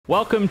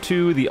Welcome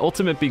to the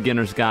Ultimate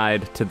Beginner's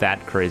Guide to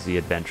That Crazy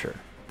Adventure.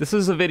 This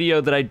is a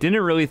video that I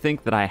didn't really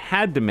think that I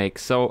had to make,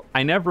 so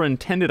I never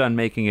intended on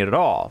making it at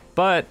all.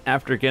 But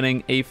after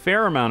getting a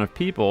fair amount of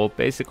people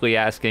basically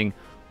asking,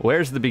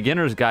 where's the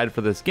beginner's guide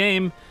for this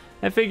game,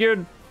 I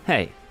figured,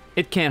 hey,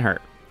 it can't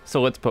hurt.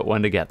 So let's put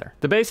one together.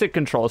 The basic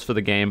controls for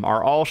the game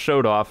are all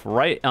showed off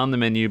right on the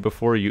menu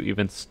before you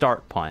even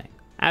start playing.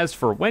 As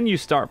for when you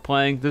start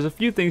playing, there's a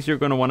few things you're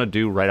going to want to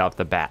do right off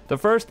the bat. The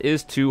first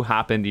is to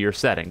hop into your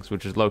settings,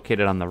 which is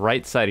located on the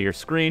right side of your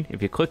screen.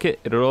 If you click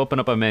it, it'll open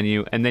up a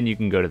menu, and then you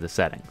can go to the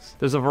settings.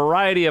 There's a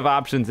variety of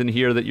options in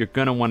here that you're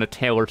going to want to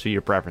tailor to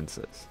your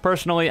preferences.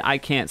 Personally, I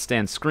can't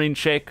stand screen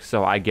shake,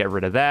 so I get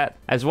rid of that,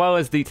 as well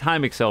as the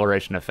time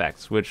acceleration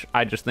effects, which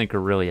I just think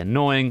are really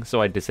annoying, so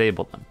I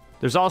disable them.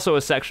 There's also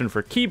a section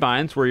for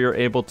keybinds where you're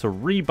able to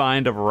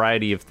rebind a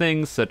variety of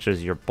things such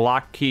as your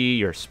block key,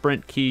 your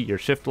sprint key, your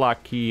shift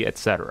lock key,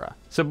 etc.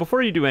 So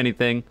before you do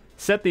anything,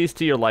 set these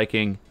to your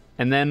liking,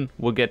 and then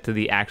we'll get to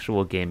the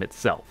actual game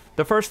itself.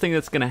 The first thing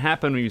that's going to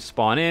happen when you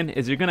spawn in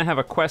is you're going to have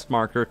a quest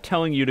marker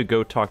telling you to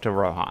go talk to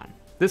Rohan.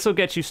 This will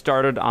get you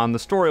started on the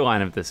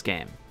storyline of this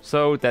game.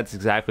 So that's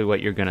exactly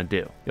what you're gonna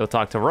do. You'll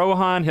talk to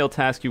Rohan, he'll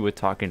task you with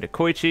talking to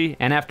Koichi,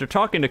 and after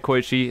talking to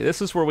Koichi,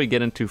 this is where we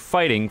get into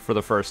fighting for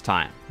the first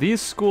time.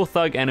 These school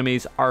thug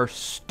enemies are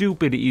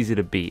stupid easy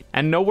to beat,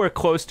 and nowhere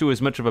close to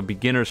as much of a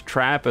beginner's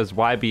trap as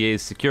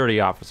YBA's security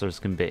officers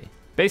can be.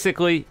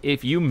 Basically,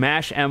 if you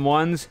mash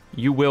M1s,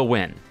 you will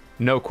win.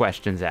 No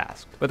questions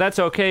asked. But that's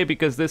okay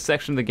because this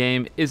section of the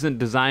game isn't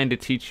designed to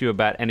teach you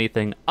about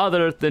anything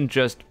other than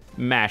just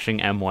mashing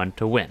M1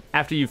 to win.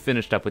 After you've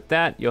finished up with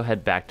that, you'll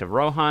head back to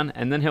Rohan,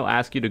 and then he'll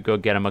ask you to go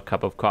get him a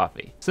cup of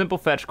coffee. Simple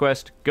fetch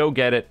quest, go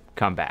get it,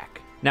 come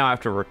back. Now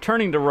after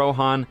returning to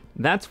Rohan,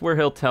 that's where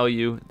he'll tell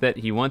you that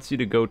he wants you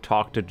to go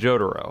talk to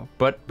Jojo.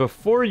 But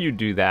before you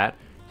do that,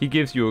 he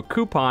gives you a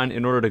coupon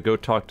in order to go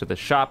talk to the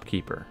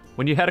shopkeeper.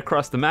 When you head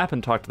across the map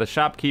and talk to the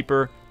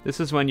shopkeeper, this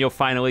is when you'll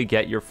finally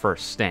get your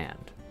first stand.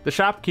 The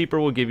shopkeeper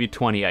will give you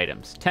 20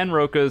 items, 10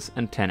 rokas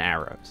and 10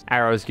 arrows.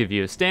 Arrows give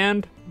you a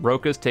stand,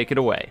 rokas take it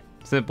away.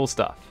 Simple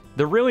stuff.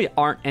 There really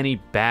aren't any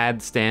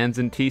bad stands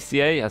in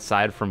TCA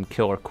aside from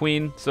Killer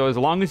Queen, so as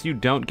long as you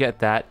don't get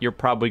that, you're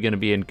probably going to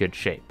be in good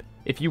shape.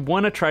 If you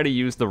want to try to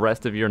use the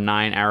rest of your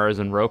 9 arrows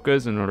and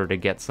rokas in order to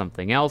get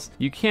something else,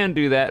 you can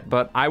do that,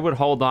 but I would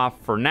hold off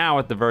for now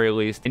at the very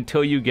least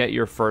until you get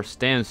your first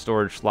stand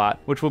storage slot,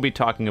 which we'll be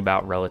talking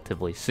about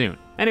relatively soon.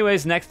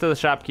 Anyways, next to the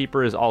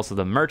shopkeeper is also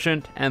the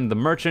merchant, and the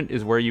merchant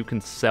is where you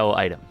can sell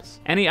items.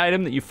 Any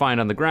item that you find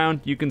on the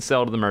ground, you can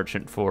sell to the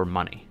merchant for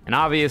money. And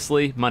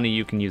obviously, money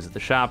you can use at the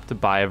shop to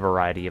buy a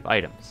variety of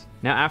items.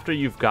 Now after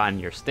you've gotten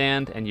your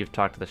stand and you've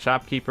talked to the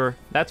shopkeeper,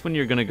 that's when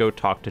you're going to go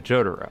talk to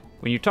Jojo.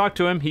 When you talk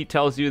to him, he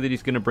tells you that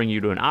he's going to bring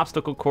you to an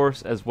obstacle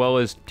course as well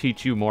as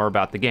teach you more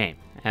about the game.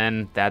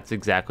 And that's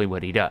exactly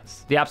what he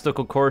does. The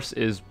obstacle course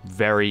is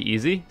very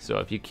easy, so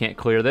if you can't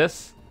clear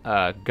this,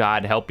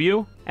 God help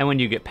you. And when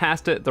you get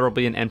past it, there will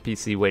be an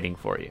NPC waiting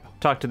for you.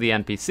 Talk to the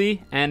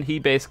NPC, and he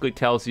basically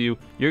tells you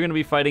you're going to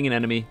be fighting an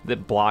enemy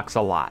that blocks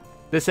a lot.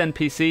 This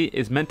NPC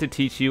is meant to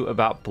teach you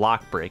about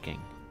block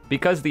breaking.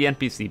 Because the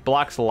NPC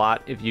blocks a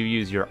lot, if you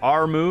use your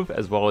R move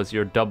as well as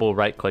your double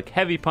right-click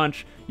heavy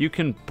punch, you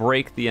can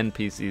break the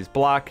NPC's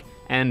block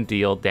and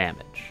deal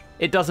damage.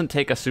 It doesn't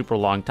take a super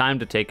long time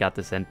to take out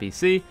this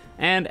NPC,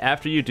 and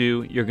after you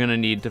do, you're going to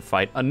need to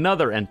fight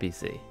another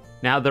NPC.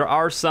 Now there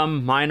are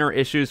some minor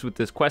issues with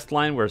this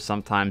questline where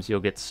sometimes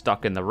you'll get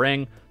stuck in the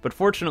ring, but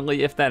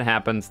fortunately if that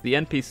happens, the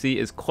NPC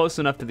is close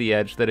enough to the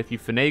edge that if you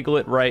finagle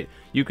it right,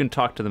 you can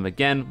talk to them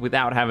again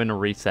without having to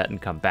reset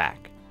and come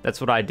back. That's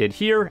what I did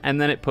here,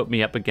 and then it put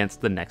me up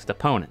against the next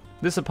opponent.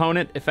 This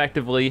opponent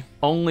effectively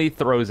only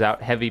throws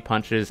out heavy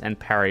punches and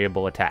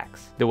parryable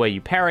attacks. The way you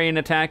parry an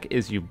attack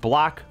is you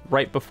block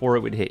right before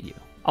it would hit you.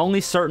 Only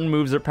certain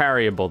moves are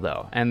parryable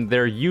though, and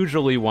they're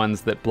usually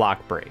ones that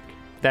block break.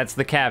 That's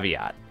the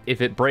caveat.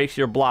 If it breaks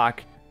your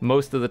block,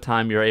 most of the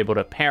time you're able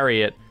to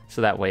parry it,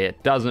 so that way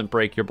it doesn't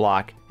break your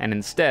block and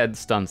instead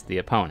stuns the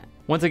opponent.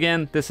 Once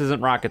again, this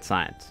isn't rocket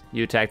science.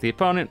 You attack the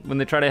opponent, when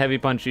they try to heavy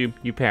punch you,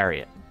 you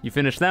parry it. You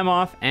finish them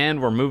off,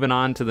 and we're moving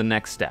on to the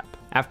next step.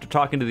 After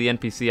talking to the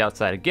NPC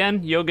outside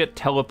again, you'll get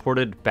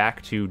teleported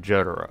back to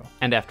Jojo.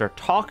 And after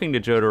talking to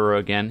Jojo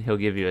again, he'll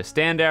give you a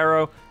stand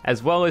arrow,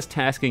 as well as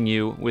tasking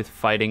you with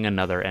fighting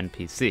another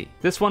NPC.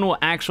 This one will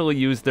actually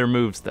use their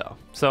moves though.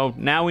 So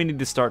now we need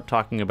to start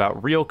talking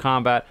about real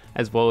combat,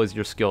 as well as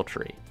your skill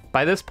tree.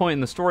 By this point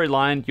in the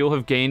storyline, you'll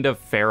have gained a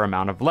fair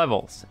amount of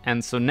levels,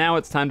 and so now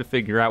it's time to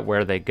figure out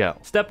where they go.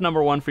 Step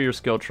number 1 for your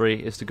skill tree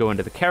is to go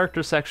into the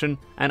character section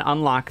and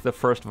unlock the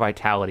first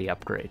vitality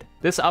upgrade.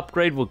 This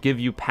upgrade will give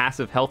you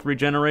passive health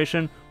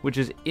regeneration, which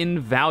is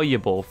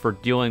invaluable for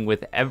dealing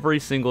with every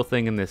single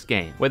thing in this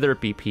game, whether it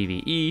be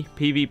PvE,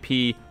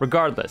 PvP,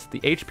 regardless,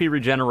 the HP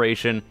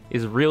regeneration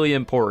is really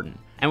important.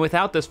 And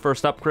without this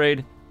first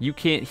upgrade, you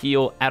can't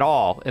heal at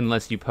all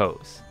unless you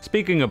pose.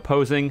 Speaking of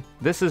posing,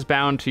 this is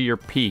bound to your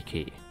P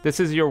key. This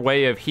is your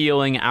way of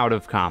healing out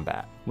of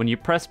combat. When you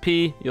press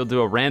P, you'll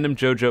do a random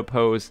Jojo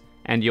pose,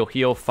 and you'll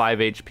heal 5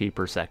 HP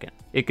per second.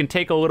 It can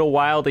take a little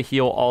while to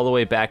heal all the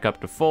way back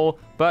up to full,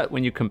 but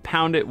when you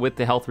compound it with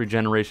the health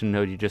regeneration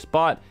node you just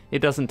bought, it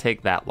doesn't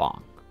take that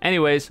long.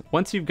 Anyways,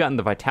 once you've gotten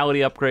the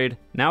vitality upgrade,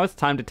 now it's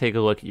time to take a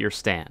look at your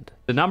stand.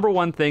 The number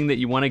one thing that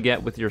you want to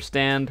get with your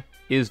stand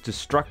is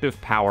destructive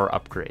power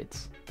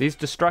upgrades. These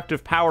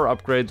destructive power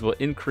upgrades will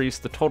increase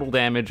the total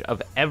damage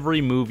of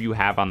every move you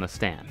have on the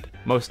stand.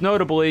 Most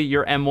notably,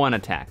 your M1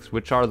 attacks,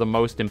 which are the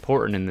most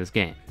important in this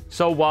game.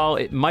 So while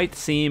it might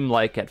seem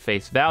like at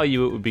face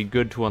value it would be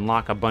good to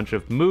unlock a bunch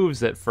of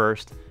moves at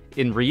first,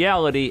 in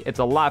reality, it's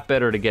a lot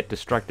better to get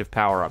destructive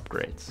power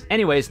upgrades.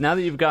 Anyways, now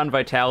that you've gotten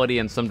vitality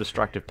and some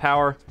destructive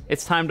power,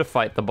 it's time to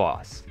fight the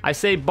boss. I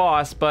say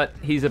boss, but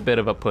he's a bit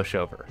of a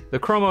pushover. The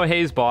Chromo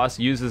Haze boss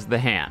uses the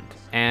hand,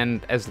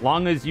 and as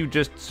long as you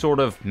just sort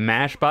of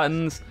mash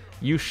buttons,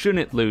 you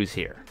shouldn't lose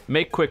here.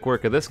 Make quick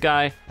work of this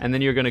guy, and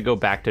then you're gonna go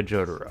back to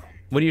Jojo.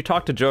 When you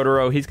talk to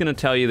Jojo, he's gonna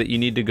tell you that you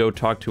need to go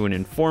talk to an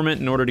informant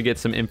in order to get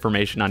some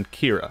information on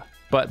Kira.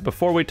 But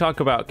before we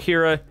talk about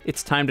Kira,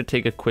 it's time to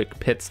take a quick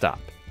pit stop.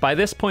 By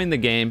this point in the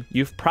game,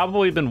 you've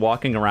probably been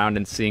walking around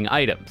and seeing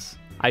items.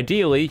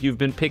 Ideally, you've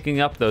been picking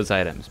up those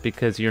items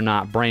because you're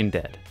not brain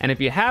dead. And if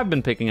you have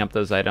been picking up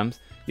those items,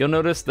 you'll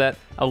notice that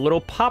a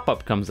little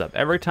pop-up comes up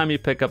every time you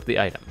pick up the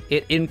item.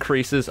 It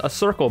increases a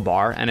circle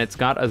bar and it's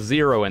got a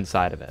 0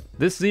 inside of it.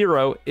 This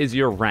 0 is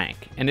your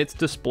rank, and it's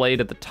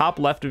displayed at the top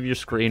left of your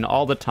screen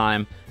all the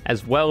time,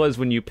 as well as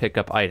when you pick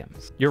up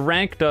items. Your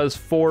rank does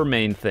 4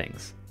 main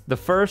things. The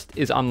first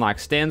is unlock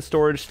stand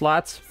storage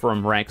slots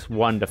from ranks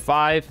 1 to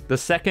 5. The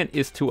second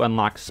is to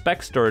unlock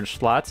spec storage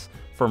slots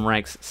from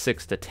ranks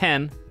 6 to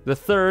 10. The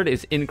third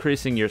is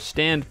increasing your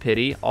stand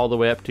pity all the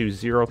way up to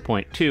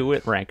 0.2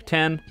 at rank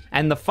 10.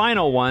 And the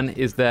final one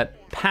is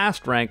that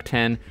past rank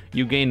 10,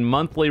 you gain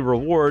monthly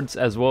rewards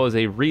as well as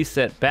a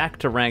reset back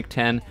to rank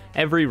 10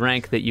 every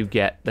rank that you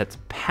get that's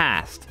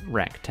past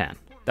rank 10.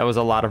 That was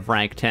a lot of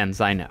rank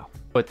 10s, I know.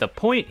 But the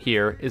point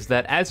here is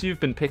that as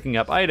you've been picking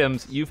up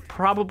items, you've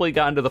probably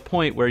gotten to the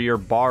point where your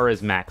bar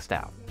is maxed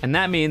out. And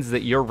that means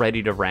that you're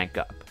ready to rank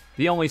up.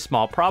 The only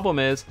small problem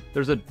is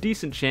there's a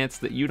decent chance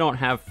that you don't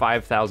have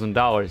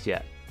 $5,000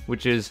 yet,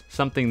 which is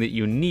something that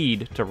you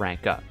need to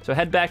rank up. So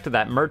head back to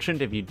that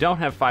merchant if you don't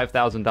have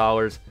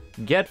 $5,000,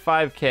 get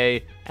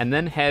 5K, and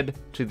then head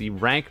to the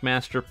Rank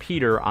Master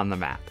Peter on the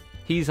map.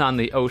 He's on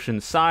the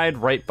ocean side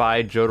right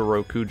by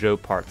Jotaro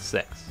Kujo Part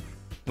 6.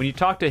 When you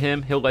talk to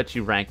him, he'll let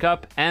you rank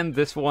up, and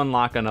this will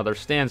unlock another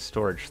stand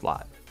storage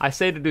slot. I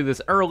say to do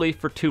this early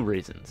for 2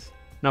 reasons.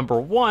 Number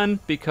 1,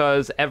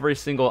 because every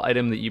single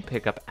item that you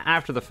pick up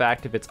after the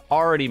fact, if it's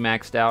already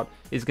maxed out,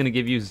 is going to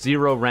give you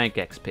 0 rank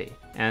XP,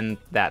 and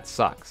that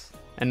sucks.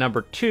 And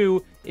number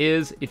 2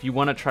 is if you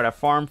want to try to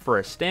farm for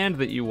a stand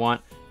that you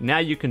want, now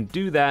you can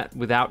do that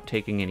without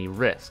taking any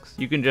risks.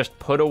 You can just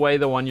put away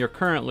the one you're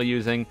currently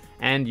using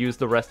and use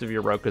the rest of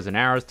your Rokas and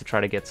arrows to try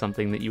to get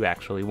something that you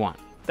actually want.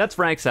 That's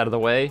ranks out of the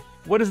way.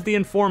 What does the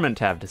informant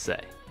have to say?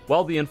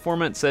 Well, the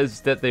informant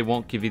says that they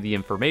won't give you the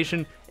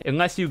information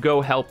unless you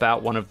go help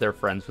out one of their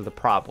friends with a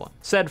problem.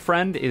 Said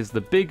friend is the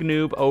big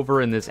noob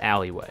over in this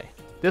alleyway.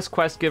 This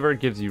quest giver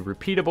gives you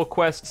repeatable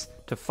quests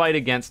to fight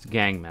against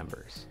gang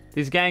members.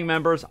 These gang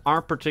members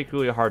aren't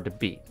particularly hard to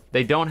beat.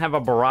 They don't have a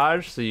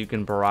barrage, so you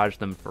can barrage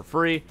them for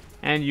free,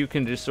 and you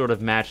can just sort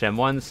of match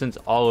M1 since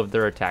all of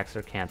their attacks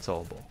are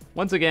cancelable.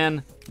 Once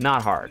again,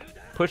 not hard.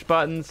 Push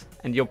buttons,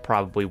 and you'll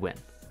probably win.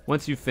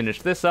 Once you've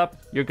finished this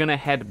up, you're gonna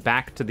head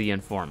back to the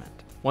informant.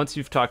 Once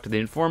you've talked to the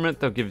informant,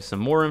 they'll give you some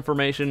more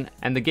information,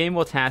 and the game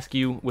will task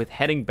you with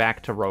heading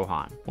back to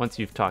Rohan. Once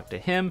you've talked to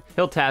him,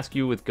 he'll task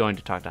you with going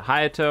to talk to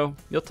Hayato.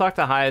 You'll talk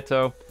to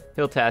Hayato,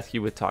 he'll task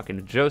you with talking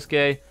to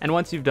Josuke, and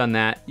once you've done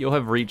that, you'll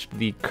have reached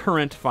the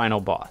current final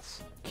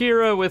boss.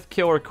 Kira with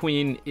Killer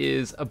Queen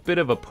is a bit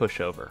of a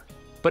pushover,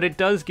 but it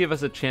does give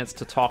us a chance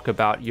to talk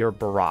about your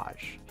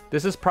barrage.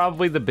 This is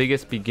probably the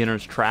biggest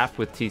beginner's trap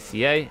with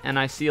TCA, and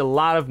I see a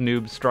lot of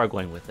noobs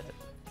struggling with it.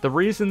 The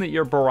reason that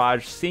your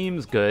barrage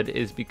seems good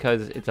is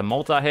because it's a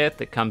multi-hit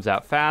that comes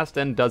out fast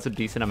and does a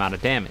decent amount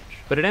of damage.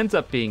 But it ends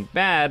up being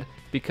bad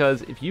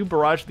because if you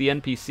barrage the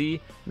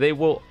NPC, they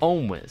will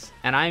own-whiz,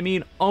 and I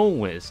mean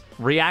own-whiz,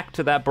 react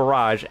to that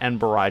barrage and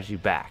barrage you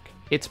back.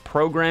 It's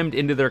programmed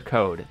into their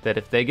code that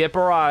if they get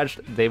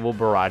barraged, they will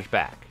barrage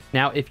back.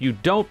 Now, if you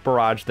don't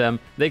barrage them,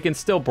 they can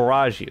still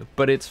barrage you,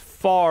 but it's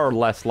far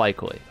less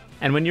likely.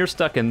 And when you're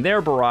stuck in their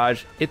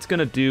barrage, it's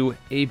gonna do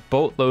a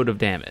boatload of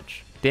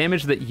damage.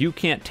 Damage that you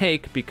can't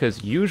take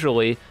because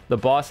usually the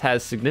boss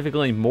has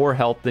significantly more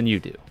health than you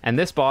do. And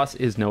this boss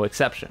is no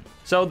exception.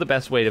 So the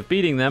best way of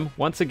beating them,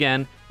 once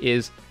again,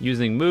 is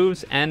using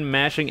moves and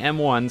mashing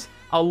M1s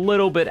a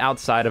little bit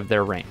outside of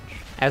their range.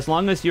 As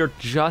long as you're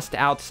just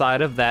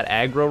outside of that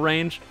aggro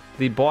range,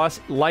 the boss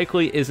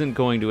likely isn't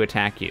going to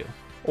attack you.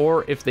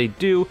 Or if they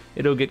do,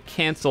 it'll get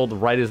canceled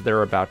right as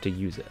they're about to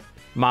use it.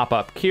 Mop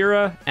up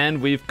Kira,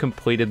 and we've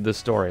completed the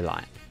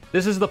storyline.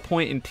 This is the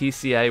point in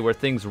TCA where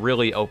things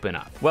really open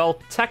up.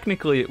 Well,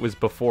 technically it was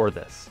before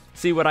this.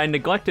 See, what I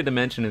neglected to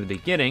mention in the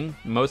beginning,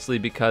 mostly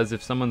because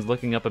if someone's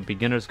looking up a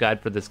beginner's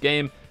guide for this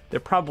game, they're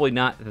probably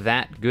not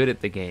that good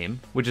at the game,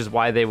 which is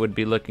why they would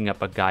be looking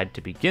up a guide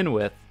to begin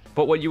with.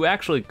 But what you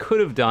actually could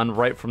have done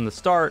right from the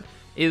start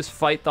is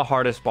fight the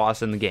hardest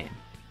boss in the game,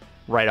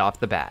 right off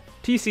the bat.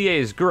 TCA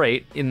is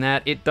great in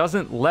that it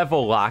doesn't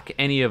level lock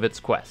any of its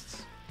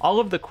quests. All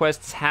of the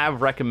quests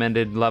have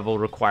recommended level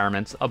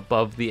requirements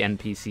above the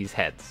NPCs'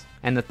 heads.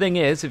 And the thing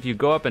is, if you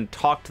go up and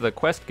talk to the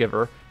quest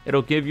giver,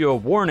 it'll give you a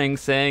warning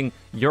saying,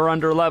 you're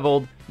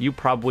underleveled, you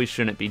probably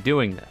shouldn't be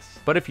doing this.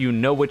 But if you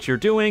know what you're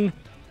doing,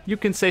 you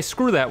can say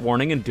screw that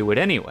warning and do it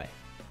anyway.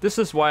 This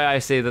is why I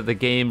say that the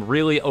game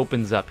really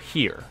opens up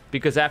here,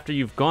 because after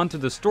you've gone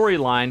through the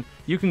storyline,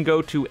 you can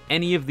go to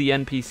any of the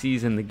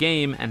NPCs in the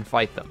game and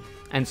fight them.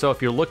 And so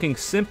if you're looking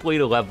simply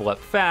to level up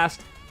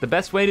fast, the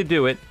best way to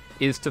do it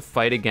is to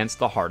fight against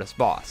the hardest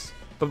boss.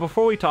 But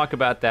before we talk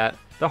about that,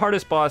 the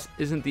hardest boss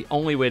isn't the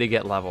only way to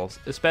get levels,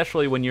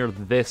 especially when you're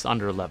this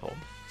underleveled.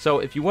 So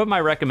if you want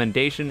my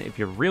recommendation, if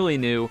you're really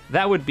new,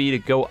 that would be to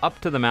go up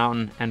to the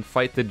mountain and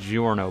fight the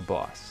Giorno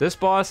boss. This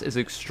boss is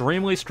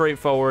extremely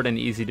straightforward and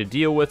easy to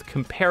deal with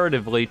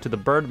comparatively to the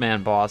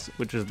Birdman boss,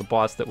 which is the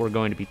boss that we're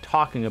going to be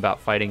talking about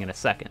fighting in a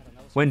second.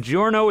 When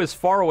Giorno is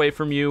far away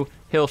from you,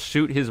 he'll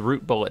shoot his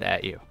root bullet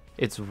at you.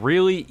 It's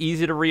really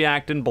easy to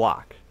react and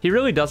block. He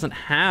really doesn't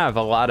have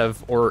a lot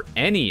of, or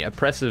any,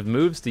 oppressive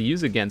moves to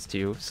use against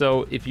you,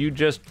 so if you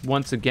just,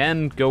 once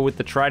again, go with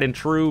the tried and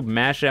true,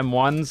 mash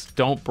M1s,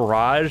 don't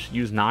barrage,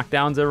 use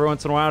knockdowns every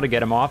once in a while to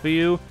get him off of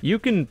you, you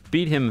can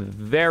beat him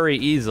very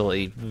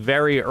easily,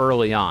 very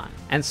early on.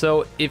 And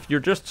so, if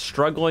you're just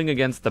struggling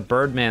against the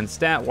Birdman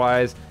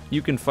stat-wise,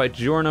 you can fight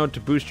Giorno to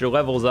boost your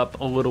levels up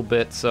a little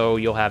bit so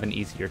you'll have an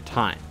easier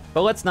time.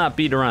 But let's not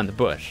beat around the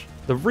bush.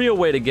 The real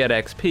way to get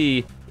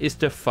XP is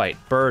to fight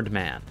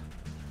Birdman.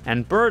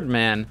 And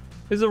Birdman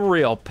is a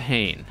real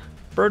pain.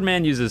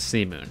 Birdman uses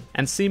Seamoon,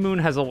 and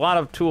Seamoon has a lot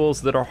of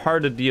tools that are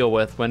hard to deal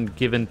with when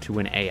given to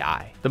an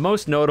AI. The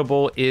most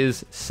notable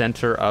is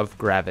Center of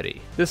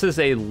Gravity. This is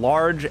a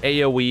large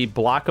AoE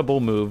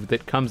blockable move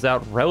that comes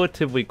out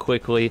relatively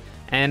quickly,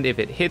 and if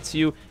it hits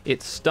you,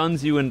 it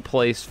stuns you in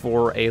place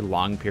for a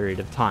long period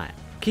of time.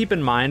 Keep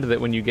in mind that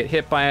when you get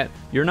hit by it,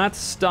 you're not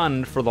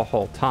stunned for the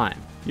whole time.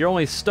 You're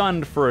only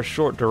stunned for a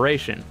short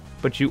duration,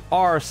 but you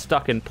are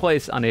stuck in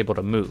place, unable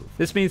to move.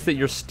 This means that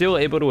you're still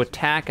able to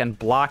attack and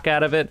block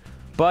out of it,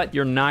 but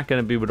you're not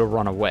going to be able to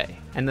run away.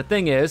 And the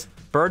thing is,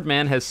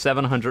 Birdman has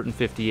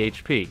 750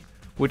 HP,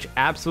 which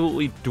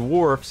absolutely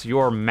dwarfs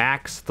your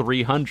max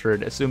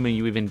 300, assuming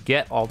you even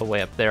get all the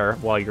way up there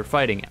while you're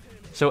fighting it.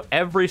 So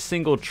every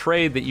single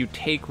trade that you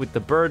take with the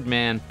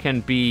Birdman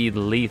can be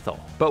lethal.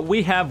 But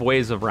we have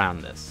ways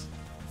around this.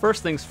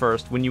 First things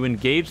first, when you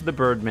engage the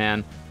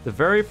Birdman, the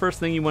very first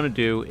thing you want to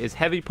do is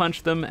heavy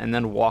punch them and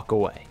then walk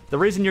away. The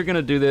reason you're going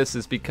to do this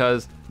is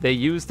because they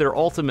use their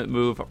ultimate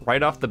move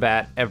right off the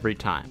bat every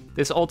time.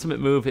 This ultimate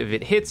move, if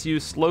it hits you,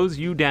 slows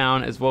you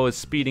down as well as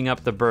speeding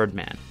up the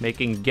Birdman,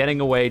 making getting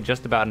away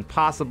just about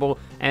impossible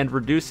and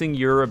reducing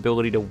your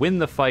ability to win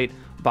the fight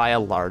by a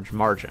large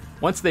margin.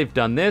 Once they've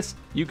done this,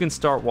 you can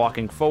start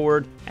walking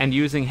forward and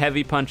using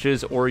heavy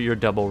punches or your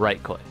double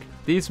right click.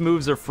 These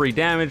moves are free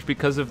damage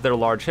because of their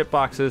large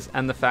hitboxes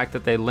and the fact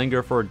that they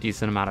linger for a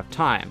decent amount of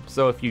time.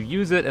 So if you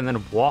use it and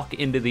then walk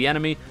into the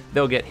enemy,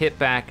 they'll get hit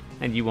back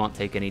and you won't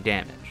take any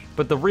damage.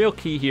 But the real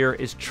key here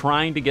is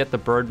trying to get the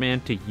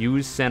Birdman to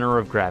use Center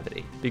of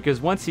Gravity,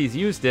 because once he's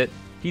used it,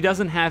 he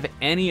doesn't have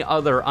any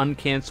other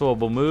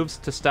uncancelable moves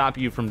to stop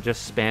you from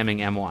just spamming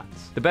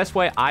M1s. The best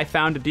way I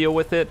found to deal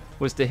with it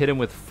was to hit him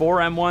with 4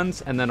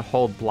 M1s and then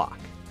hold block.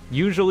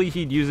 Usually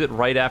he'd use it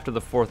right after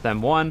the 4th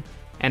M1,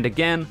 and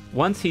again,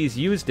 once he's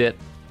used it,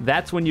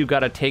 that's when you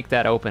gotta take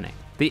that opening.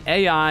 The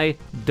AI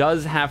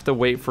does have to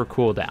wait for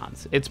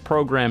cooldowns. It's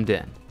programmed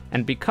in.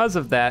 And because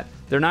of that,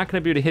 they're not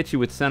gonna be able to hit you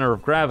with Center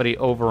of Gravity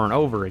over and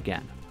over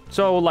again.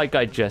 So like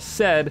I just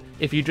said,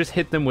 if you just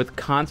hit them with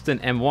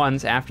constant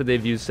M1s after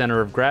they've used Center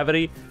of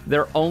Gravity,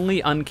 their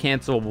only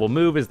uncancelable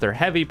move is their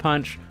heavy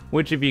punch,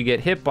 which if you get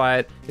hit by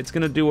it, it's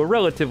going to do a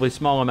relatively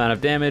small amount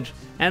of damage,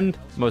 and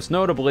most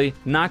notably,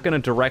 not going to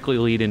directly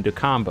lead into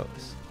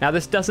combos. Now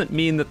this doesn't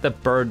mean that the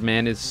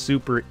Birdman is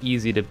super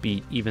easy to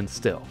beat even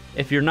still.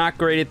 If you're not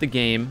great at the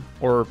game,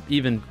 or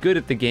even good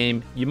at the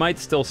game, you might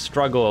still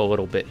struggle a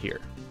little bit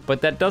here.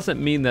 But that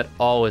doesn't mean that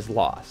all is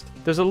lost.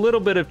 There's a little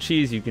bit of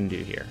cheese you can do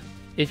here.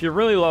 If you're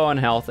really low on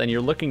health and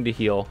you're looking to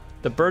heal,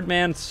 the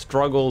Birdman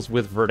struggles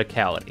with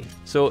verticality.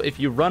 So if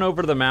you run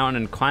over to the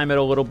mountain and climb it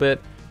a little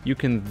bit, you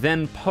can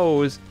then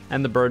pose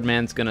and the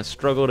Birdman's gonna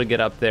struggle to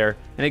get up there,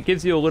 and it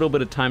gives you a little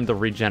bit of time to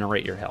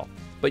regenerate your health.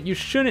 But you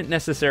shouldn't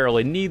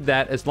necessarily need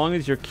that as long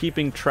as you're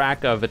keeping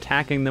track of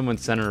attacking them when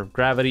Center of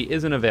Gravity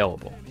isn't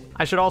available.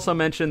 I should also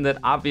mention that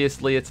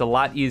obviously it's a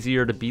lot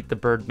easier to beat the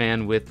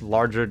Birdman with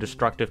larger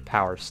destructive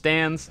power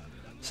stands,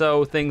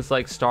 so things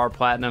like Star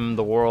Platinum,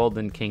 The World,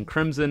 and King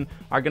Crimson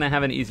are going to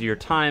have an easier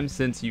time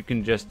since you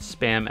can just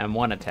spam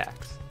M1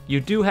 attacks. You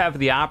do have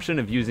the option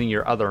of using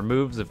your other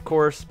moves, of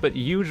course, but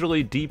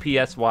usually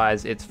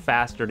DPS-wise it's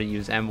faster to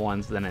use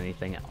M1s than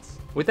anything else.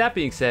 With that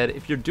being said,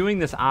 if you're doing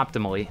this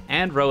optimally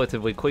and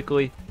relatively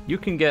quickly, you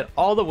can get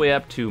all the way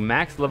up to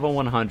max level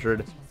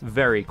 100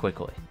 very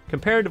quickly.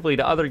 Comparatively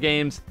to other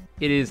games,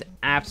 it is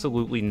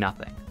absolutely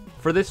nothing.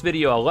 For this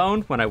video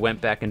alone, when I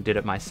went back and did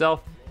it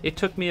myself, it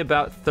took me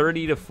about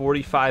 30 to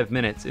 45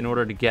 minutes in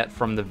order to get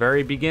from the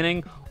very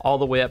beginning all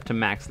the way up to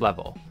max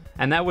level.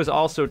 And that was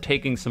also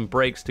taking some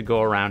breaks to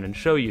go around and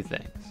show you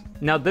things.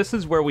 Now this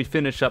is where we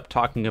finish up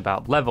talking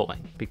about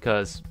leveling,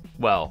 because,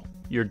 well,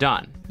 you're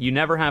done. You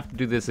never have to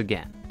do this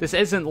again. This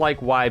isn't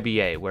like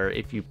YBA, where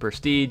if you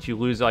prestige, you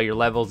lose all your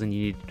levels and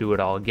you need to do it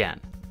all again.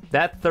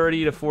 That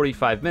 30 to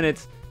 45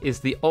 minutes is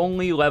the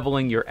only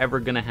leveling you're ever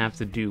gonna have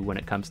to do when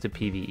it comes to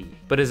PvE.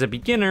 But as a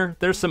beginner,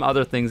 there's some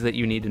other things that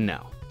you need to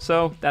know.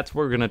 So that's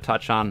what we're gonna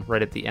touch on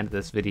right at the end of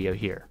this video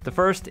here. The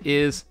first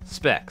is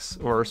specs,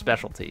 or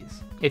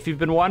specialties. If you've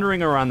been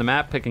wandering around the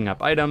map picking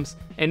up items,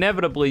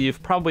 inevitably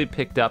you've probably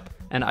picked up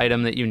an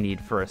item that you need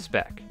for a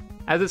spec.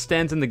 As it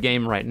stands in the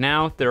game right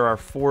now, there are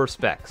 4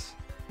 specs: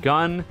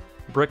 gun,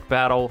 brick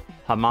battle,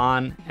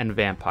 Haman, and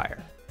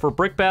vampire. For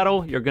brick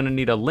battle, you're gonna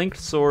need a linked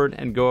sword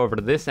and go over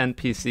to this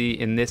NPC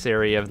in this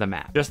area of the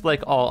map. Just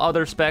like all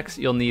other specs,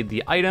 you'll need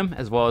the item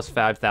as well as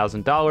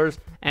 $5,000,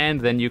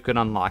 and then you can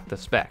unlock the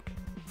spec.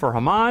 For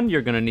Haman,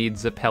 you're gonna need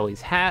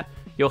Zeppeli's hat.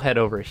 You'll head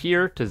over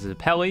here to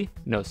Zeppeli,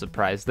 no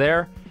surprise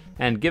there,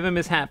 and give him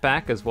his hat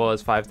back as well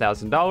as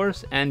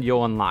 $5,000, and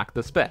you'll unlock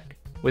the spec.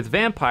 With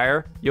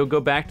vampire, you'll go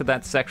back to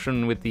that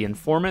section with the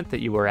informant that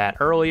you were at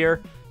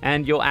earlier,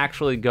 and you'll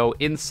actually go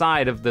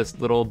inside of this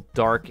little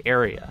dark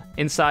area.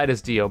 Inside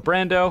is Dio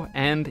Brando,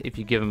 and if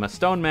you give him a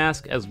stone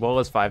mask as well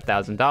as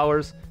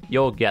 $5,000,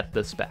 you'll get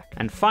the spec.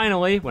 And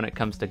finally, when it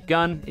comes to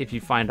gun, if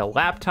you find a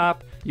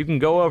laptop, you can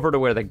go over to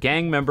where the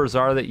gang members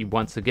are that you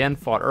once again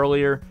fought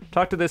earlier,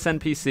 talk to this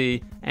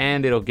NPC,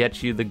 and it'll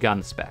get you the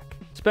gun spec.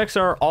 Specs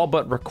are all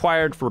but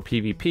required for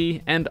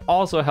PvP and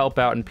also help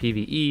out in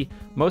PvE,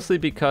 mostly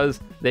because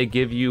they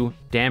give you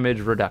damage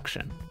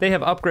reduction. They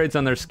have upgrades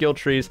on their skill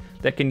trees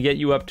that can get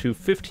you up to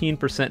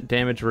 15%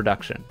 damage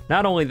reduction.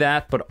 Not only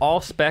that, but all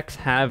specs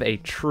have a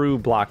true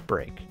block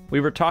break.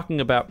 We were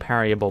talking about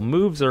parryable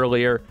moves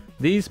earlier.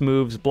 These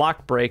moves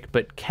block break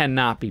but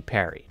cannot be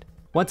parried.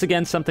 Once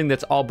again, something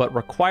that's all but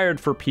required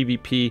for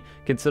PvP,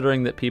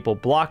 considering that people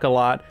block a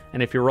lot,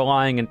 and if you're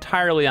relying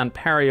entirely on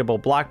parryable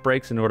block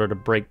breaks in order to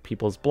break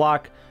people's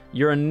block,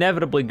 you're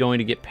inevitably going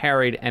to get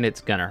parried and it's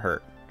gonna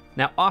hurt.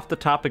 Now, off the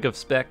topic of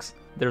specs,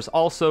 there's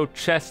also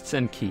chests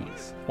and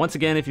keys. Once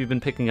again, if you've been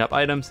picking up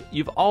items,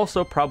 you've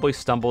also probably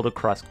stumbled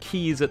across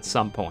keys at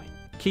some point.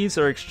 Keys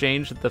are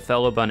exchanged at the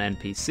Fellowbun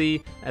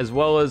NPC, as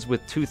well as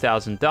with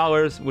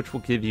 $2,000, which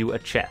will give you a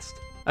chest.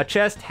 A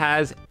chest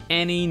has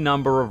any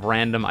number of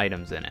random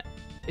items in it.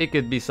 It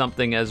could be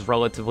something as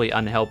relatively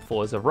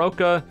unhelpful as a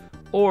Roca,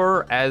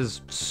 or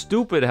as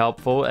stupid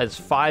helpful as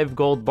 5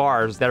 gold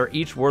bars that are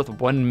each worth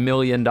 $1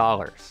 million.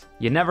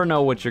 You never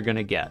know what you're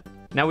gonna get.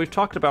 Now, we've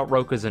talked about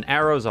Rocas and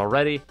arrows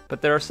already,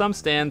 but there are some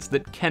stands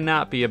that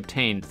cannot be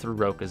obtained through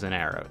Rocas and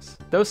arrows.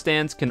 Those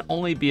stands can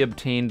only be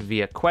obtained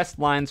via quest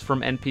lines from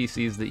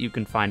NPCs that you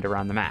can find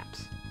around the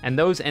maps. And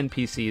those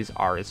NPCs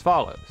are as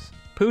follows.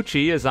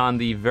 Poochie is on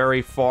the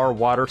very far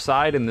water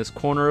side in this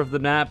corner of the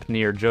map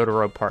near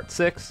Jojo Part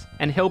 6,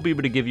 and he'll be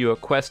able to give you a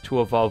quest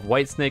to evolve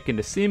Whitesnake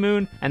into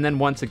Seamoon, and then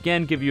once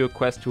again give you a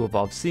quest to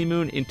evolve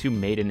Seamoon into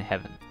Maiden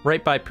Heaven.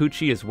 Right by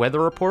Poochie is Weather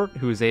Report,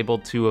 who is able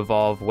to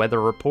evolve Weather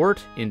Report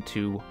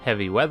into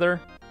Heavy Weather.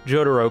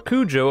 Jotaro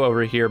Kujo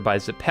over here by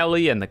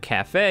Zeppeli and the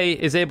cafe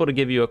is able to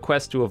give you a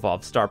quest to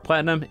evolve Star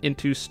Platinum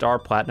into Star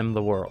Platinum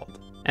the World.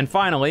 And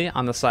finally,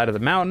 on the side of the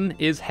mountain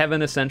is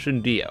Heaven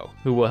Ascension Dio,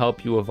 who will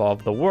help you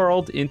evolve the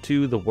world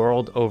into the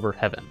world over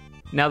heaven.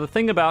 Now, the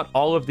thing about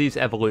all of these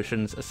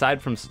evolutions,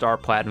 aside from Star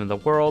Platinum the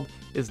World,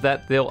 is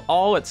that they'll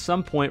all at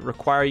some point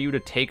require you to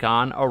take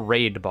on a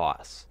raid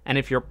boss. And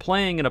if you're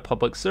playing in a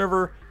public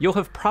server, you'll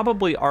have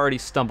probably already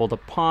stumbled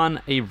upon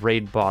a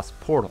raid boss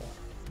portal.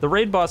 The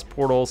raid boss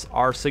portals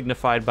are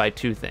signified by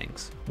 2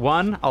 things.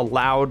 1, a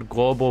loud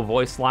global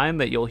voice line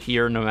that you'll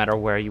hear no matter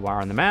where you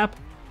are on the map,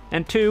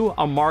 and 2,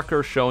 a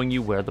marker showing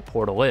you where the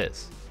portal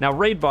is. Now,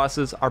 raid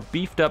bosses are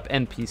beefed up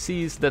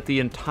NPCs that the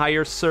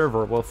entire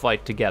server will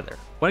fight together.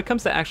 When it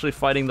comes to actually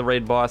fighting the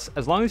raid boss,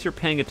 as long as you're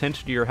paying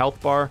attention to your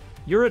health bar,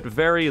 you're at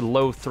very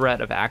low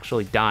threat of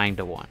actually dying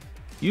to one.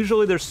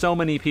 Usually there's so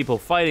many people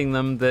fighting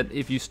them that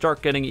if you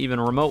start getting even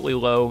remotely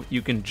low,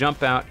 you can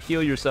jump out,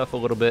 heal yourself a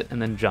little bit,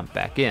 and then jump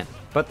back in.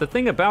 But the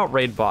thing about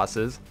raid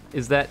bosses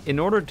is that in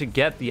order to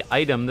get the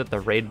item that the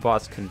raid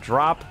boss can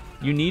drop,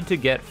 you need to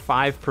get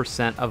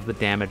 5% of the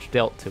damage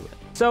dealt to it.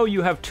 So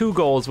you have 2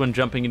 goals when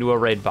jumping into a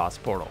raid boss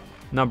portal.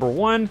 Number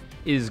 1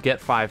 is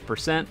get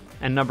 5%,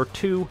 and number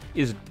 2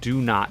 is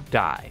do not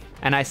die.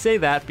 And I say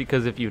that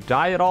because if you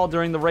die at all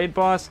during the raid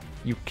boss,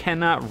 you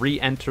cannot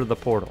re-enter the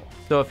portal.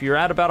 So if you're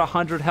at about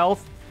 100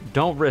 health,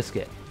 don't risk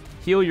it.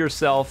 Heal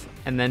yourself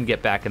and then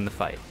get back in the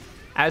fight.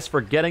 As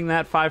for getting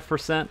that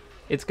 5%,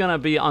 it's gonna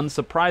be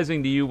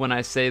unsurprising to you when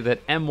I say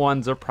that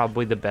M1s are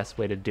probably the best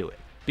way to do it.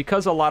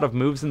 Because a lot of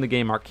moves in the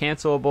game are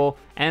cancelable,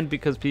 and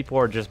because people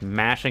are just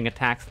mashing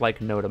attacks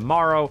like no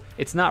tomorrow,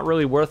 it's not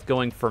really worth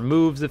going for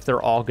moves if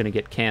they're all gonna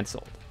get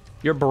canceled.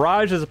 Your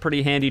barrage is a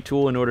pretty handy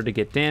tool in order to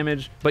get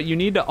damage, but you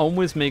need to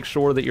always make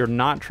sure that you're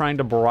not trying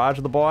to barrage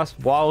the boss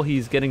while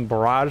he's getting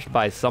barraged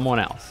by someone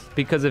else.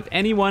 Because if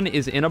anyone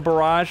is in a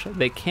barrage,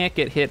 they can't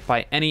get hit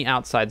by any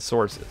outside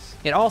sources.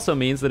 It also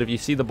means that if you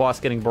see the boss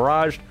getting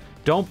barraged,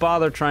 don't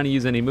bother trying to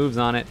use any moves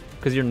on it,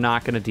 because you're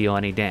not going to deal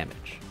any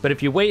damage. But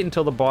if you wait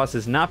until the boss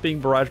is not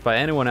being barraged by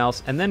anyone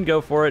else and then go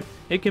for it,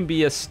 it can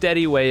be a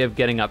steady way of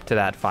getting up to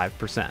that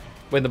 5%.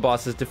 When the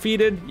boss is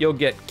defeated, you'll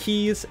get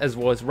keys as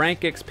well as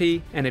rank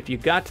XP, and if you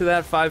got to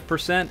that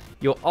 5%,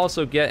 you'll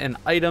also get an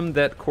item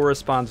that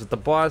corresponds with the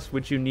boss,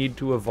 which you need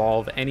to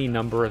evolve any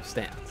number of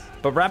stands.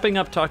 But wrapping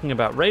up talking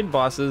about raid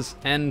bosses,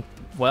 and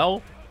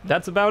well,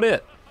 that's about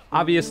it.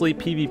 Obviously,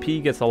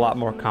 PvP gets a lot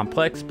more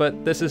complex,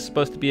 but this is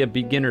supposed to be a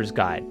beginner's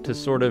guide to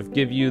sort of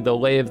give you the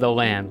lay of the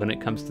land when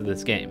it comes to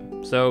this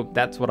game. So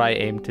that's what I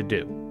aim to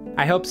do.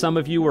 I hope some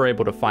of you were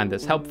able to find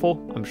this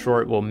helpful. I'm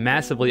sure it will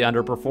massively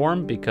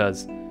underperform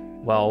because,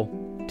 well,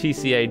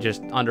 TCA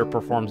just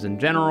underperforms in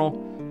general,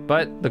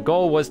 but the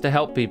goal was to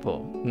help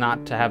people,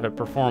 not to have it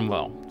perform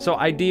well. So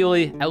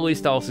ideally, at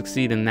least I'll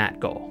succeed in that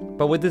goal.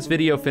 But with this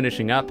video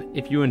finishing up,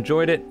 if you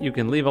enjoyed it, you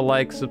can leave a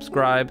like,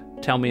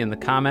 subscribe, tell me in the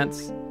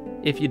comments.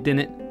 If you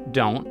didn't,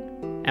 don't.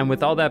 And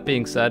with all that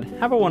being said,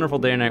 have a wonderful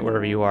day or night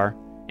wherever you are,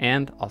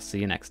 and I'll see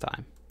you next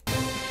time.